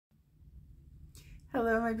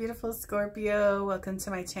Hello, my beautiful Scorpio. Welcome to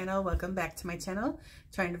my channel. Welcome back to my channel,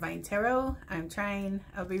 Trying Divine Tarot.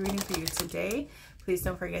 I'll be reading for you today. Please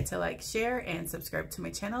don't forget to like, share, and subscribe to my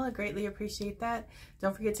channel. I greatly appreciate that.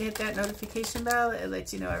 Don't forget to hit that notification bell. It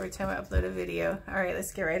lets you know every time I upload a video. All right,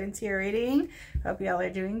 let's get right into your reading. Hope y'all are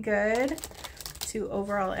doing good. To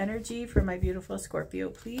overall energy for my beautiful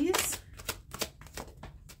Scorpio, please.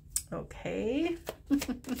 Okay.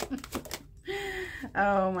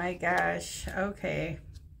 Oh my gosh. Okay.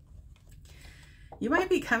 You might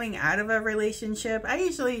be coming out of a relationship. I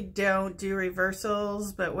usually don't do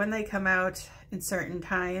reversals, but when they come out in certain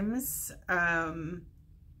times, I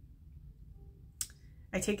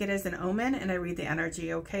take it as an omen and I read the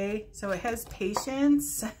energy, okay? So it has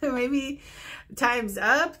patience. Maybe time's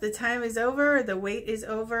up, the time is over, the wait is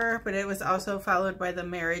over, but it was also followed by the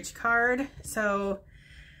marriage card. So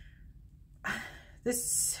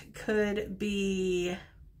this could be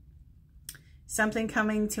something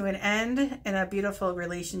coming to an end and a beautiful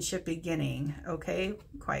relationship beginning, okay?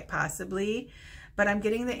 Quite possibly. But I'm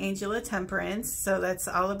getting the Angel of Temperance, so that's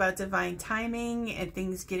all about divine timing and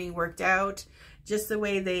things getting worked out just the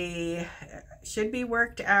way they should be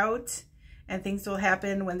worked out, and things will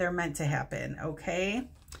happen when they're meant to happen, okay?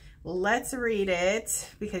 Let's read it,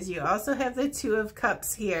 because you also have the Two of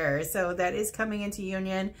Cups here. So that is coming into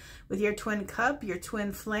union with your twin cup, your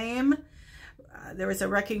twin flame. There was a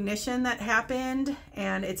recognition that happened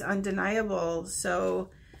and it's undeniable.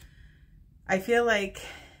 So I feel like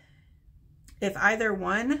if either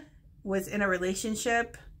one was in a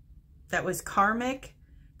relationship that was karmic,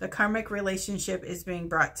 the karmic relationship is being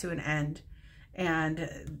brought to an end.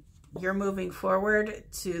 And you're moving forward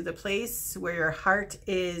to the place where your heart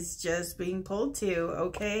is just being pulled to,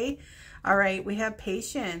 okay? All right, we have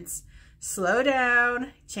patience. Slow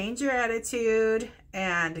down, change your attitude,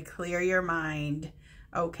 and clear your mind,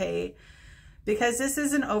 okay? Because this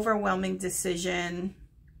is an overwhelming decision,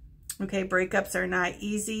 okay? Breakups are not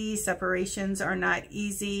easy. Separations are not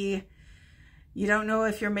easy. You don't know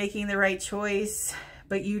if you're making the right choice,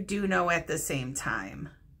 but you do know at the same time.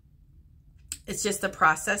 It's just the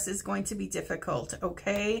process is going to be difficult,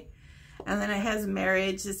 okay? And then it has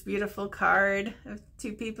marriage, this beautiful card of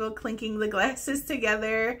two people clinking the glasses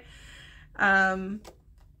together.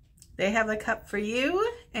 They have a cup for you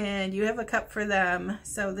and you have a cup for them.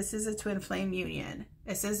 So this is a twin flame union.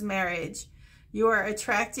 It says marriage. You are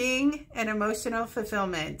attracting an emotional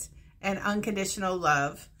fulfillment and unconditional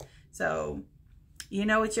love. So you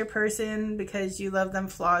know it's your person because you love them,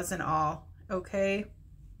 flaws and all, okay?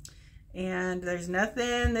 And there's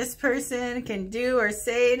nothing this person can do or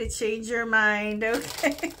say to change your mind,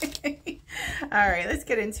 okay? All right, let's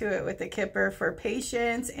get into it with the Kipper for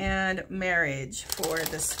patience and marriage for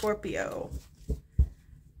the Scorpio.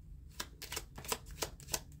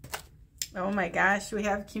 Oh my gosh, we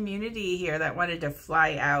have community here that wanted to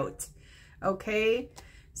fly out, okay?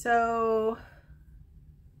 So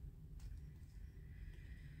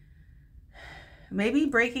maybe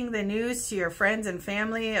breaking the news to your friends and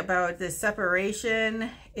family about this separation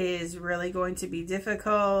is really going to be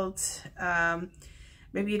difficult.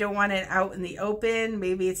 Maybe you don't want it out in the open.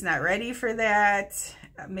 Maybe it's not ready for that.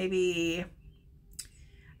 Maybe,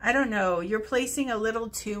 I don't know, you're placing a little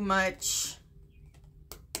too much,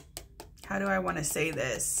 how do I want to say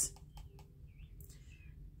this?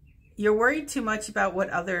 You're worried too much about what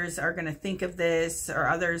others are going to think of this, or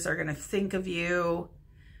others are going to think of you,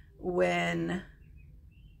 when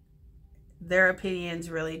their opinions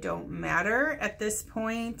really don't matter at this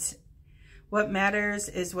point. What matters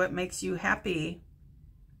is what makes you happy.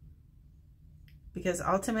 Because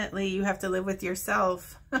ultimately you have to live with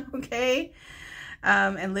yourself, okay?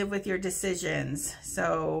 And live with your decisions.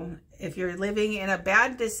 So if you're living in a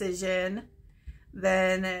bad decision,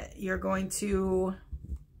 then you're going to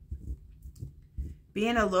be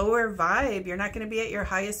in a lower vibe. You're not going to be at your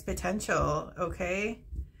highest potential, okay?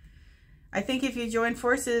 I think if you join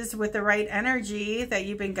forces with the right energy that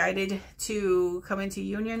you've been guided to come into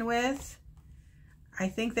union with, I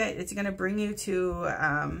think that it's going to bring you to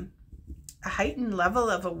a heightened level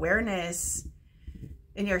of awareness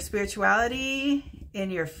in your spirituality, in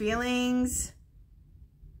your feelings,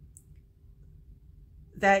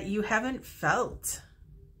 that you haven't felt.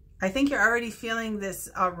 I think you're already feeling this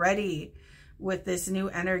already with this new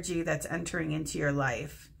energy that's entering into your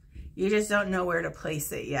life. You just don't know where to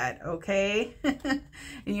place it yet, okay? And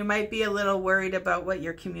you might be a little worried about what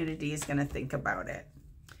your community is going to think about it.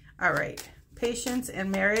 All right, patience and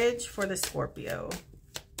marriage for the Scorpio.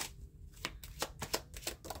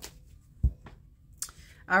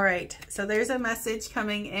 All right, so there's a message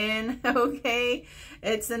coming in, okay?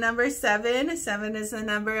 It's the number 7. 7 is the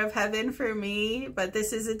number of heaven for me, but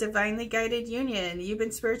this is a divinely guided union. You've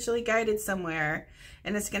been spiritually guided somewhere,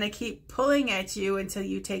 and it's going to keep pulling at you until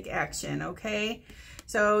you take action, okay?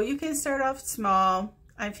 So you can start off small.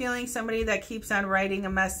 I'm feeling somebody that keeps on writing a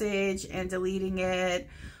message and deleting it,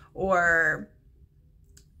 or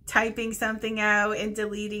typing something out and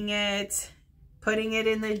deleting it, putting it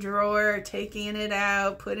in the drawer, taking it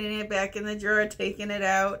out, putting it back in the drawer, taking it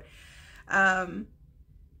out.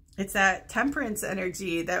 It's that temperance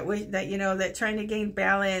energy, that you know, that trying to gain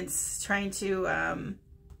balance, trying to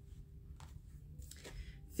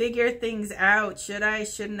figure things out. Should I,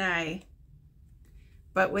 shouldn't I?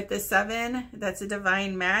 But with the 7, that's a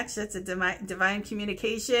divine match. That's a divine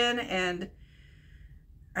communication, and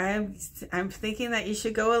I'm thinking that you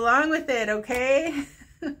should go along with it, okay?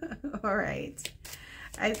 All right.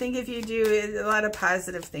 I think if you do, a lot of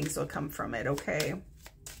positive things will come from it, okay?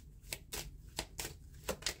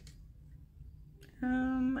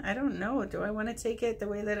 I don't know. Do I want to take it the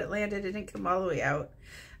way that it landed? It didn't come all the way out.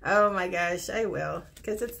 Oh my gosh, I will,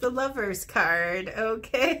 because it's the Lovers card,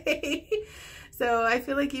 okay? So I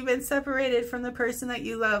feel like you've been separated from the person that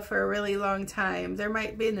you love for a really long time. There might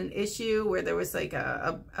have been an issue where there was like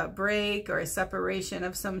a break or a separation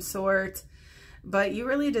of some sort. But you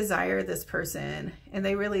really desire this person, and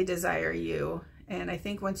they really desire you. And I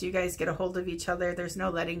think once you guys get a hold of each other, there's no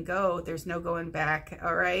letting go. There's no going back,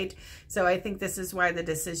 all right? So I think this is why the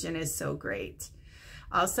decision is so great.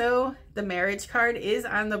 Also, the marriage card is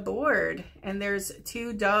on the board, and there's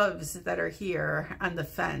 2 doves that are here on the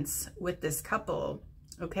fence with this couple,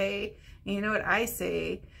 okay? And you know what I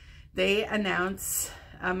say? They announce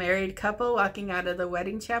a married couple walking out of the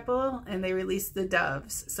wedding chapel, and they release the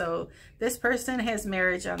doves. So this person has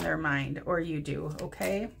marriage on their mind, or you do,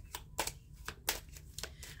 okay?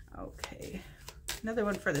 Okay. Another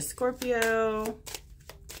one for the Scorpio.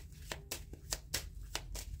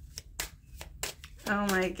 Oh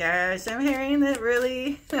my gosh, I'm hearing that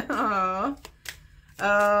really. Oh,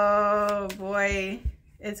 oh boy.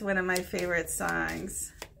 It's one of my favorite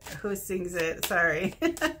songs. Who sings it? Sorry.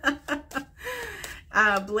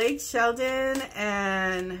 Blake Shelton,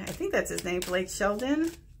 and I think that's his name, Blake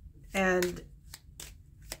Shelton, and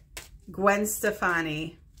Gwen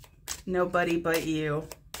Stefani, Nobody But You.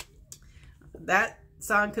 That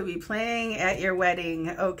song could be playing at your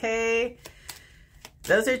wedding, okay?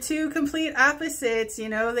 Those are 2 complete opposites, you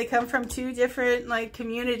know, they come from 2 different like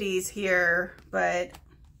communities here, but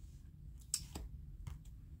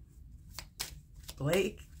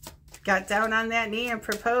Blake got down on that knee and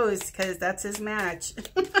proposed because that's his match.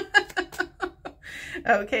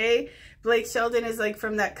 Okay, Blake Shelton is like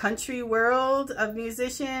from that country world of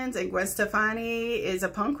musicians, and Gwen Stefani is a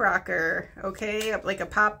punk rocker, okay, like a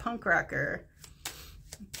pop punk rocker.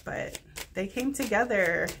 But they came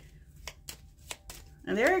together,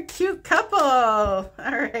 and they're a cute couple. All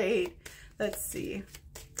right, let's see.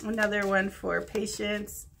 Another one for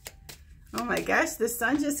patience. Oh my gosh, the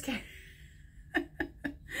sun just came.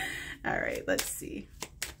 All right, let's see.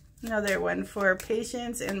 Another one for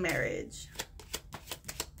patience and marriage.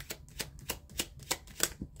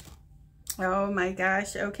 Oh my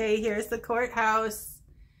gosh. Okay, here's the courthouse.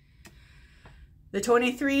 The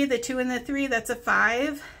 23, the 2 and the 3, that's a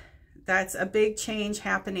 5. That's a big change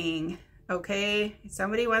happening. Okay,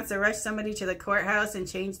 somebody wants to rush somebody to the courthouse and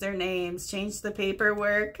change their names, change the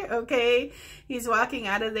paperwork, okay? He's walking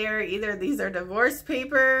out of there. Either these are divorce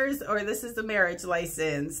papers or this is the marriage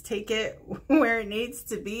license. Take it where it needs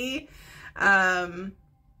to be. But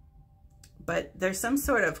there's some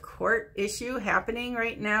sort of court issue happening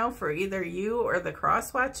right now for either you or the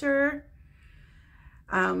cross watcher.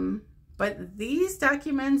 But these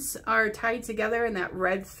documents are tied together in that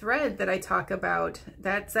red thread that I talk about.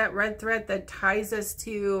 That's that red thread that ties us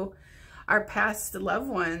to our past loved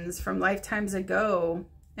ones from lifetimes ago.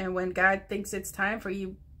 And when God thinks it's time for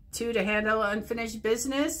you two to handle unfinished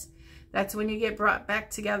business, that's when you get brought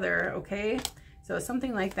back together, okay? So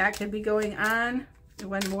something like that could be going on.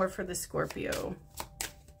 One more for the Scorpio.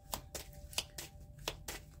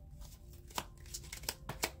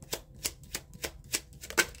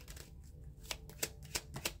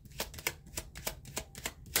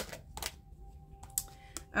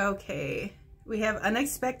 Okay, we have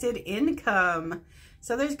unexpected income.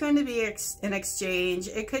 So there's going to be an exchange.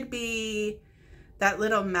 It could be that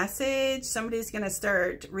little message. Somebody's going to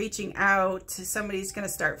start reaching out. Somebody's going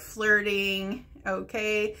to start flirting.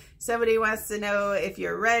 Okay, somebody wants to know if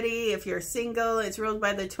you're ready, if you're single. It's ruled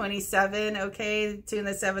by the 27. Okay, 2 and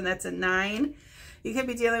the 7, that's a 9. You could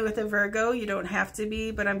be dealing with a Virgo. You don't have to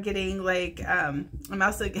be, but I'm getting like, I'm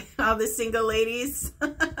also getting all the single ladies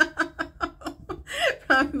from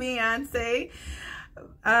Beyonce.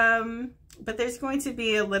 But there's going to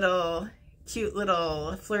be a little cute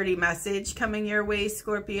little flirty message coming your way,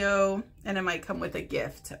 Scorpio, and it might come with a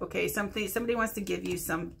gift. Okay, somebody wants to give you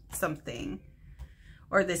something,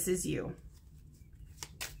 or this is you.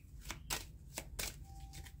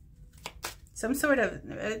 Some sort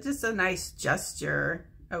of, just a nice gesture,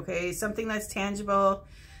 okay? Something that's tangible,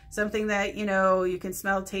 something that, you know, you can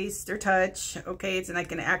smell, taste, or touch, okay? It's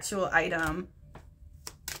like an actual item.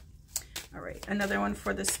 All right, another one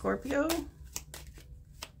for the Scorpio.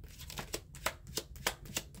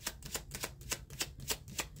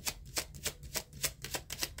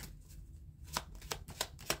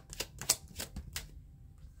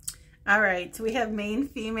 All right, we have main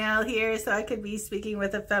female here, so I could be speaking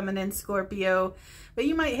with a feminine Scorpio, but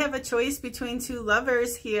you might have a choice between two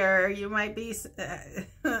lovers here. You might be, is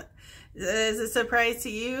a surprise to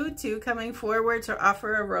you, two coming forward to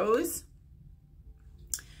offer a rose.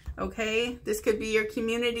 Okay, this could be your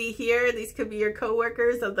community here. These could be your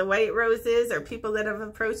co-workers of the white roses, or people that have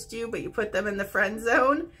approached you, but you put them in the friend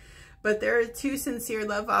zone. But there are two sincere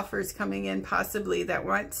love offers coming in, possibly, that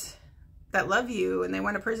love you, and they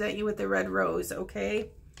want to present you with the red rose,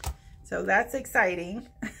 okay? So that's exciting.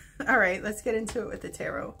 All right, let's get into it with the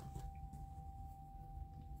tarot.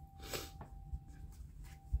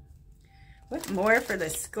 What more for the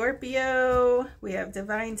Scorpio? We have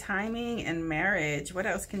divine timing and marriage. What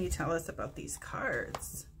else can you tell us about these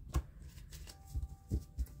cards?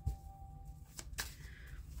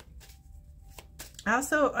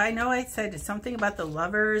 Also, I know I said something about the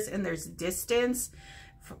lovers and there's distance.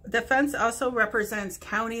 The fence also represents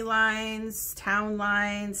county lines, town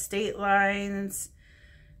lines, state lines,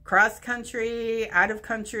 cross country, out of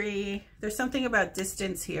country. There's something about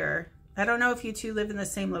distance here. I don't know if you two live in the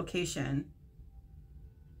same location,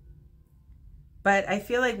 but I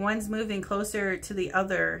feel like one's moving closer to the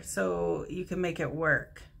other so you can make it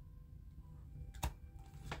work.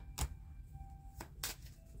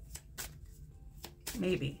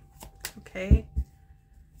 Maybe. Okay.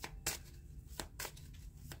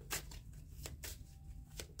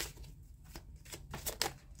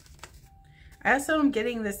 I also am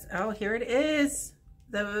getting this, oh, here it is,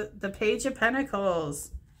 the Page of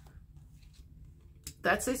Pentacles.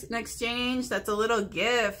 That's an exchange, that's a little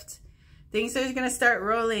gift. Things are going to start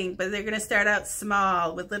rolling, but they're going to start out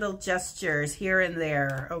small with little gestures here and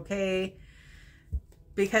there, okay?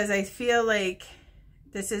 Because I feel like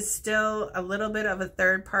this is still a little bit of a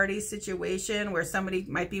third-party situation where somebody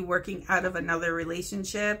might be working out of another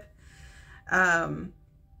relationship.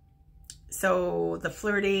 So the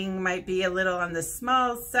flirting might be a little on the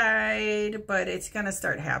small side, but it's going to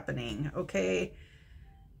start happening, okay?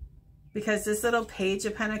 Because this little Page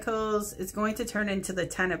of Pentacles is going to turn into the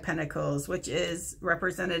Ten of Pentacles, which is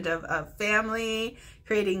representative of family,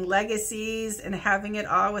 creating legacies, and having it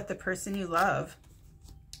all with the person you love,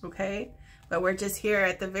 okay? But we're just here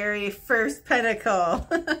at the very first pentacle.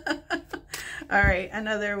 All right,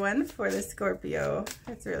 another one for the Scorpio.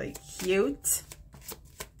 That's really cute.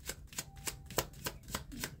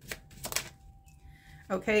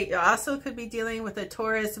 Okay, you also could be dealing with a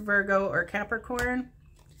Taurus, Virgo, or Capricorn.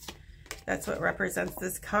 That's what represents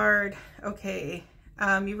this card. Okay,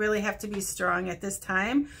 you really have to be strong at this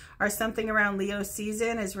time, or something around Leo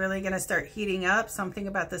season is really going to start heating up, something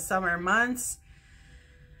about the summer months.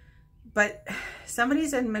 But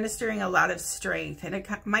somebody's administering a lot of strength, and it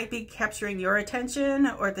might be capturing your attention,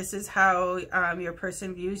 or this is how your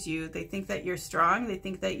person views you. They think that you're strong. They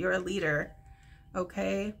think that you're a leader,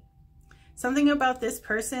 okay? Something about this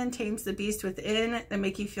person tames the beast within. They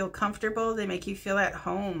make you feel comfortable. They make you feel at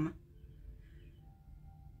home.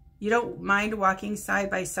 You don't mind walking side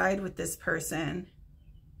by side with this person.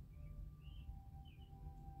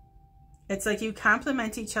 It's like you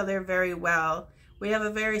complement each other very well. We have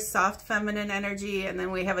a very soft feminine energy, and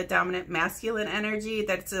then we have a dominant masculine energy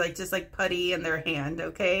that's like just like putty in their hand,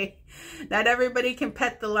 okay? Not everybody can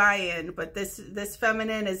pet the lion, but this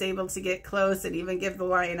feminine is able to get close and even give the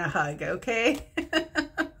lion a hug, okay?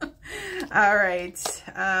 All right.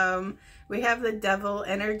 We have the Devil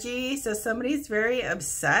energy. So somebody's very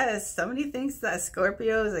obsessed. Somebody thinks that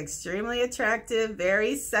Scorpio is extremely attractive,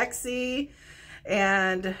 very sexy,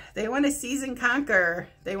 and they want to seize and conquer.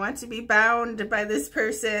 They want to be bound by this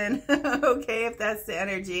person. Okay, if that's the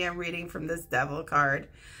energy I'm reading from this Devil card.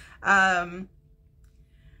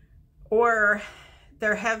 Or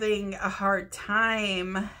they're having a hard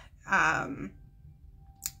time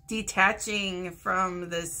detaching from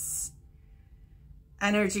this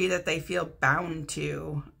energy that they feel bound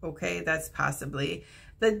to. Okay, that's possibly.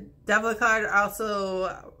 The Devil card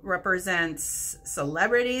also represents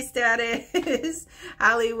celebrity status,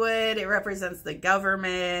 Hollywood. It represents the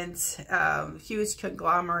government, huge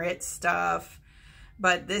conglomerate stuff.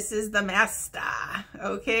 But this is the master.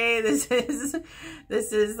 Okay, this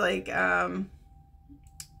is like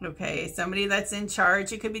okay, somebody that's in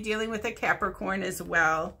charge. You could be dealing with a Capricorn as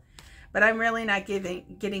well. But I'm really not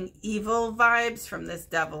getting evil vibes from this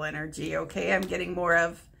Devil energy. Okay, I'm getting more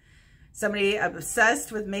of somebody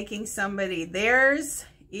obsessed with making somebody theirs,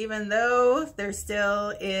 even though they're still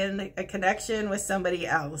in a connection with somebody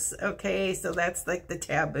else. Okay, so that's like the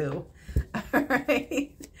taboo. All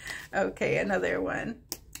right. Okay, another one.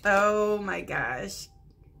 Oh my gosh.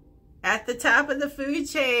 At the top of the food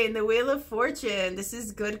chain, the Wheel of Fortune. This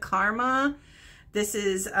is good karma. This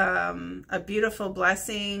is a beautiful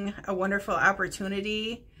blessing, a wonderful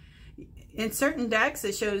opportunity. In certain decks,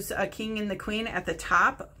 it shows a king and the queen at the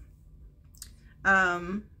top.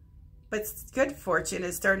 But good fortune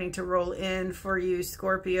is starting to roll in for you,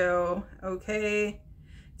 Scorpio. Okay,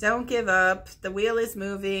 don't give up. The wheel is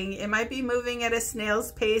moving. It might be moving at a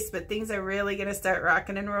snail's pace, but things are really going to start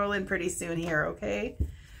rocking and rolling pretty soon here. Okay,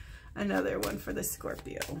 another one for the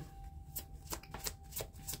Scorpio.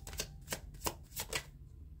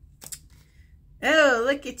 Oh,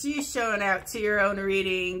 look at you showing out to your own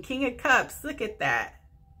reading. King of Cups, look at that.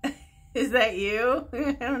 Is that you?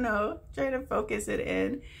 I don't know. Trying to focus it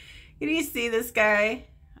in. Can you see this guy?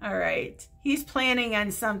 All right. He's planning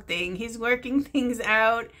on something. He's working things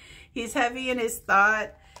out. He's heavy in his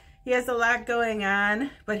thought. He has a lot going on,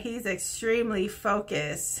 but he's extremely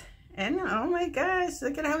focused. And oh my gosh,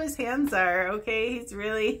 look at how his hands are. Okay, he's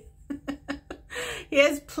really... he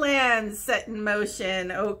has plans set in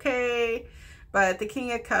motion. Okay. But the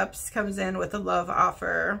King of Cups comes in with a love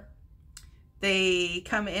offer. They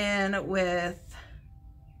come in with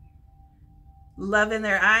love in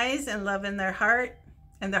their eyes and love in their heart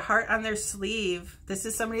and their heart on their sleeve. This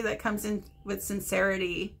is somebody that comes in with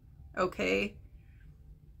sincerity, okay?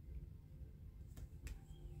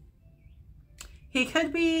 He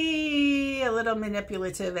could be a little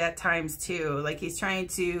manipulative at times too. Like he's trying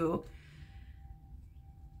to,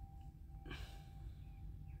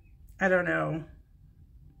 I don't know.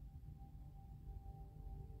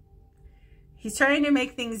 He's trying to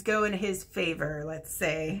make things go in his favor, let's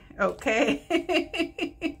say.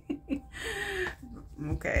 Okay.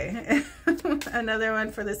 Okay. Another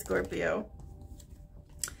one for the Scorpio.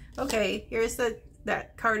 Okay, here's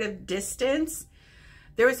that card of distance.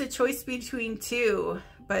 There was a choice between two,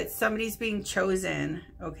 but somebody's being chosen.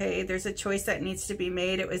 Okay, there's a choice that needs to be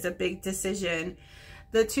made. It was a big decision.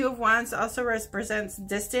 The Two of Wands also represents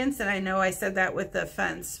distance, and I know I said that with the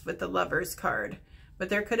fence, with the Lovers card. But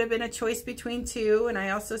there could have been a choice between two, and I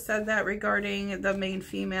also said that regarding the main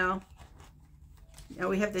female. You know,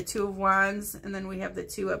 we have the Two of Wands, and then we have the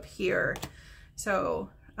two up here. So,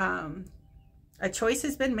 a choice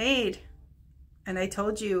has been made. And I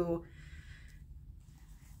told you,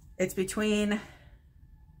 it's between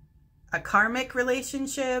a karmic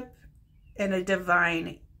relationship and a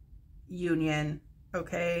divine union,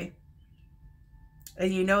 okay?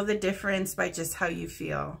 And you know the difference by just how you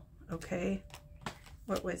feel, okay?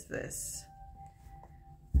 What was this?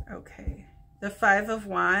 Okay. The Five of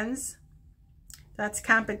Wands. That's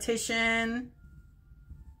competition.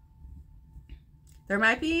 There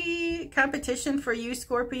might be competition for you,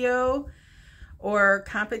 Scorpio, or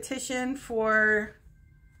competition for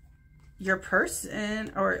your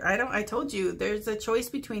person, or I told you, there's a choice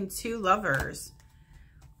between two lovers.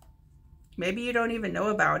 Maybe you don't even know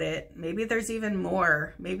about it. Maybe there's even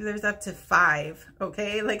more. Maybe there's up to 5,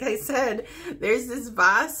 okay? Like I said, there's this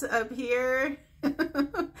vase up here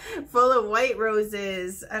full of white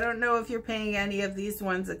roses. I don't know if you're paying any of these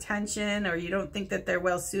ones attention, or you don't think that they're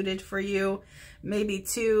well suited for you. Maybe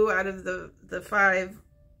 2 out of the 5.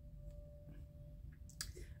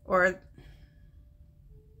 Or,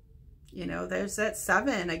 you know, there's that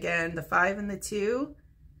 7 again, the 5 and the 2.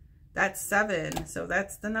 That's 7. So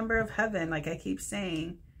that's the number of heaven, like I keep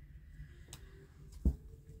saying.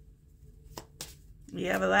 You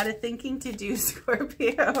have a lot of thinking to do,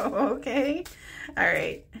 Scorpio, okay? All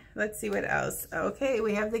right, let's see what else. Okay,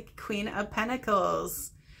 we have the Queen of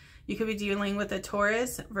Pentacles. You could be dealing with a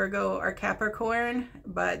Taurus, Virgo, or Capricorn,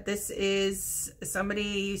 but this is somebody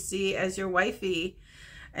you see as your wifey.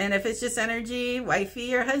 And if it's just energy,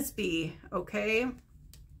 wifey or husband, okay?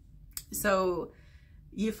 So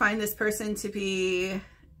you find this person to be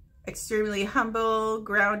extremely humble,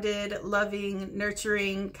 grounded, loving,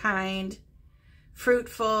 nurturing, kind,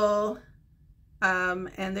 fruitful,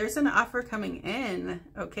 And there's an offer coming in,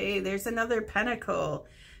 okay? There's another pentacle.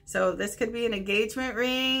 So this could be an engagement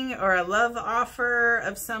ring or a love offer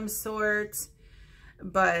of some sort,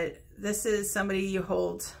 but this is somebody you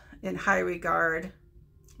hold in high regard,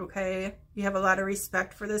 okay? You have a lot of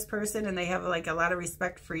respect for this person, and they have like a lot of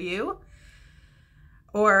respect for you.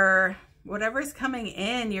 Or whatever's coming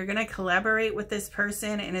in, you're going to collaborate with this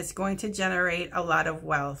person, and it's going to generate a lot of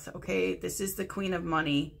wealth, okay? This is the Queen of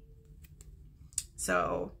Money.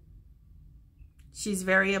 So she's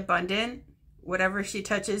very abundant. Whatever she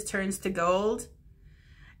touches turns to gold.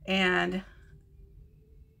 And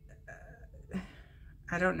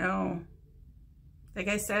I don't know. Like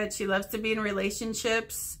I said, she loves to be in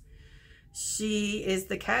relationships. She is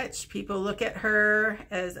the catch. People look at her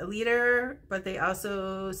as a leader, but they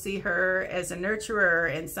also see her as a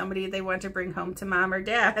nurturer and somebody they want to bring home to mom or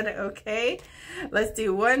dad, okay? Let's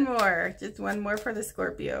do one more. Just one more for the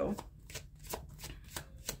Scorpio.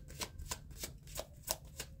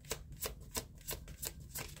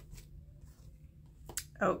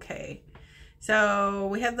 Okay, so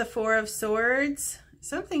we have the Four of Swords.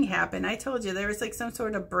 Something happened. I told you there was like some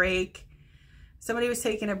sort of break. Somebody was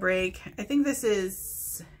taking a break. I think this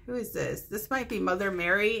is, who is this? This might be Mother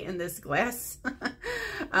Mary in this glass,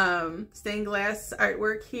 stained glass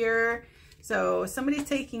artwork here. So somebody's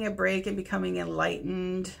taking a break and becoming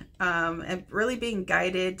enlightened, and really being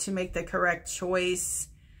guided to make the correct choice.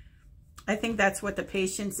 I think that's what the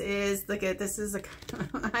patience is. Look at, this is a,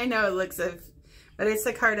 I know it looks but it's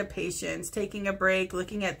the card of patience, taking a break,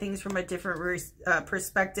 looking at things from a different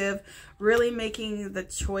perspective, really making the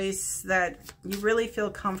choice that you really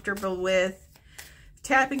feel comfortable with,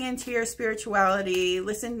 tapping into your spirituality,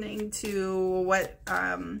 listening to what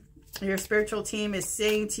your spiritual team is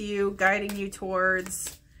saying to you, guiding you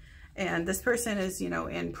towards, and this person is, you know,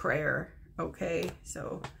 in prayer, okay?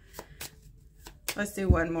 So let's do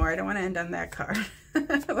one more. I don't want to end on that card.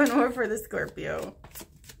 One more for the Scorpio.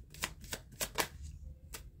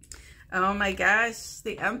 Oh my gosh,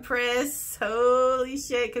 the Empress. Holy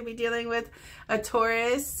shit, could be dealing with a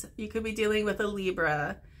Taurus. You could be dealing with a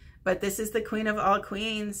Libra. But this is the Queen of all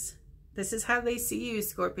queens. This is how they see you,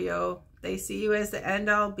 Scorpio. They see you as the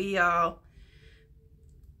end-all, be-all.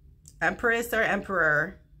 Empress or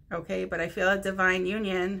Emperor, okay? But I feel a divine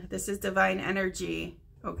union. This is divine energy,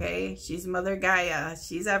 okay? She's Mother Gaia.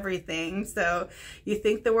 She's everything. So you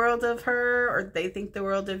think the world of her, or they think the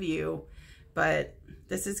world of you. But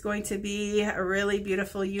this is going to be a really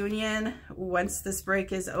beautiful union once this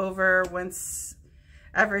break is over, once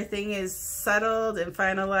everything is settled and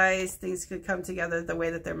finalized, things could come together the way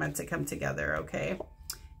that they're meant to come together, okay?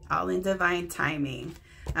 All in divine timing.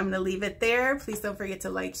 I'm going to leave it there. Please don't forget to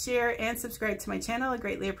like, share, and subscribe to my channel. I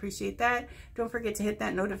greatly appreciate that. Don't forget to hit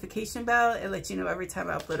that notification bell. It lets you know every time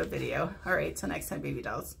I upload a video. All right, till next time, baby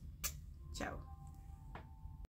dolls. Ciao.